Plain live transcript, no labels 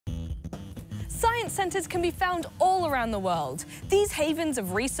Science centres can be found all around the world. These havens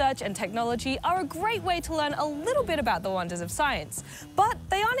of research and technology are a great way to learn a little bit about the wonders of science. But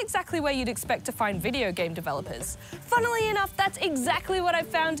they aren't exactly where you'd expect to find video game developers. Funnily enough, that's exactly what I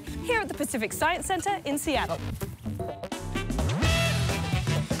found here at the Pacific Science Centre in Seattle.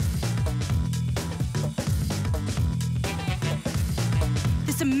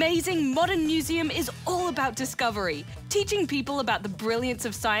 This amazing modern museum is all about discovery, teaching people about the brilliance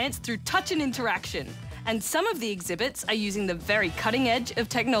of science through touch and interaction. And some of the exhibits are using the very cutting edge of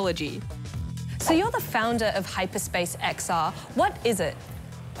technology. So you're the founder of Hyperspace XR. What is it?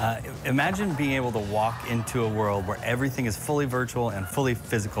 Imagine being able to walk into a world where everything is fully virtual and fully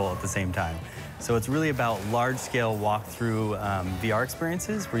physical at the same time. So it's really about large-scale walk-through VR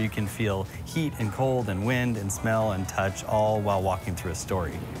experiences where you can feel heat and cold and wind and smell and touch all while walking through a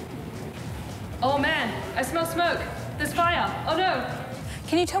story. Oh man, I smell smoke. There's fire. Oh no.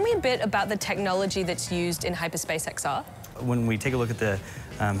 Can you tell me a bit about the technology that's used in Hyperspace XR? When we take a look at the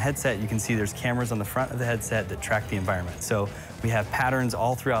headset, you can see there's cameras on the front of the headset that track the environment. So we have patterns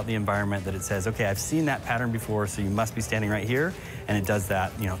all throughout the environment that it says, okay, I've seen that pattern before, so you must be standing right here. And it does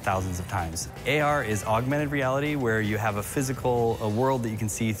that, thousands of times. AR is augmented reality, where you have a physical world that you can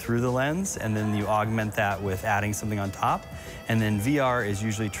see through the lens, and then you augment that with adding something on top. And then VR is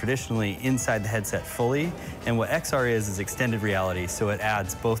usually traditionally inside the headset fully. And what XR is extended reality, so it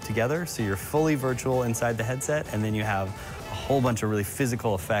adds both together. So you're fully virtual inside the headset, and then you have a whole bunch of really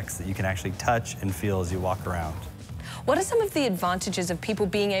physical effects that you can actually touch and feel as you walk around. What are some of the advantages of people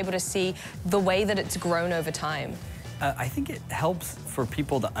being able to see the way that it's grown over time? I think it helps for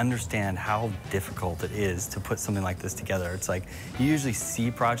people to understand how difficult it is to put something like this together. It's like you usually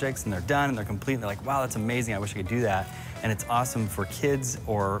see projects and they're done and they're complete and they're like, wow, that's amazing, I wish I could do that. And it's awesome for kids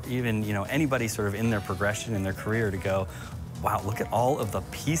or even anybody sort of in their progression in their career to go, wow, look at all of the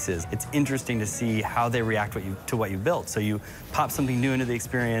pieces. It's interesting to see how they react to what you built. So you pop something new into the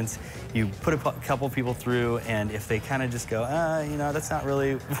experience, you put a couple people through, and if they kind of just go, that's not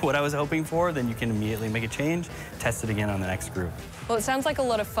really what I was hoping for, then you can immediately make a change, test it again on the next group. Well, it sounds like a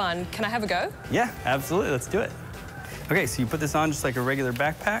lot of fun. Can I have a go? Yeah, absolutely, let's do it. Okay, so you put this on just like a regular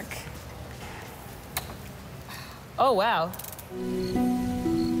backpack. Oh, wow.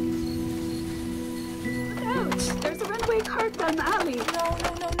 There's a runaway car down the alley. No.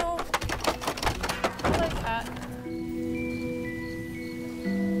 I like that.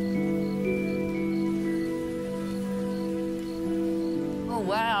 Oh,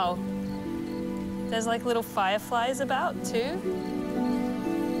 wow. There's like little fireflies about, too.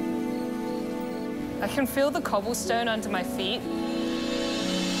 I can feel the cobblestone under my feet.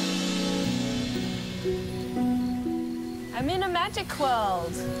 I'm in a magic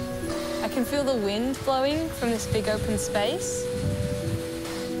world. I can feel the wind blowing from this big open space.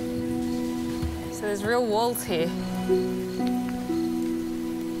 So there's real walls here.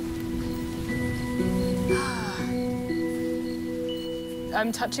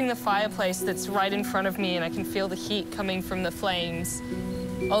 I'm touching the fireplace that's right in front of me, and I can feel the heat coming from the flames.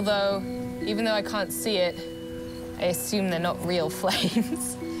 Although, even though I can't see it, I assume they're not real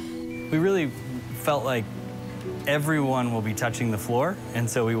flames. We really felt like everyone will be touching the floor, and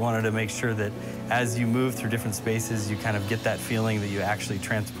so we wanted to make sure that as you move through different spaces, you kind of get that feeling that you actually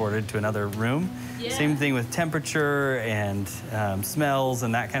transported to another room. Yeah. Same thing with temperature and smells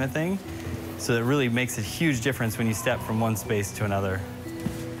and that kind of thing. So it really makes a huge difference when you step from one space to another.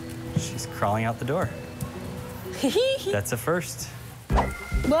 She's crawling out the door. That's a first.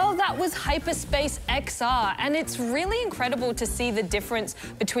 Well, that was Hyperspace XR, and it's really incredible to see the difference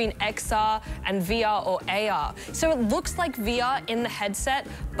between XR and VR or AR. So it looks like VR in the headset,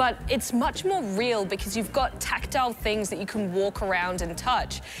 but it's much more real because you've got tactile things that you can walk around and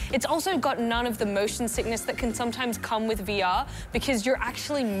touch. It's also got none of the motion sickness that can sometimes come with VR because you're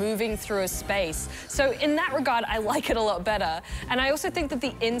actually moving through a space. So in that regard, I like it a lot better. And I also think that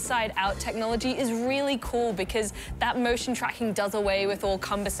the inside-out technology is really cool because that motion tracking does away with all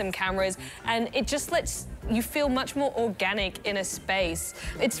cumbersome cameras, and it just lets you feel much more organic in a space.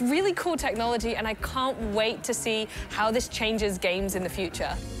 It's really cool technology, and I can't wait to see how this changes games in the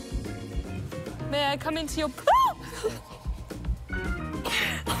future. May I come into your...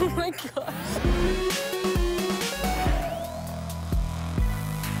 Oh my gosh.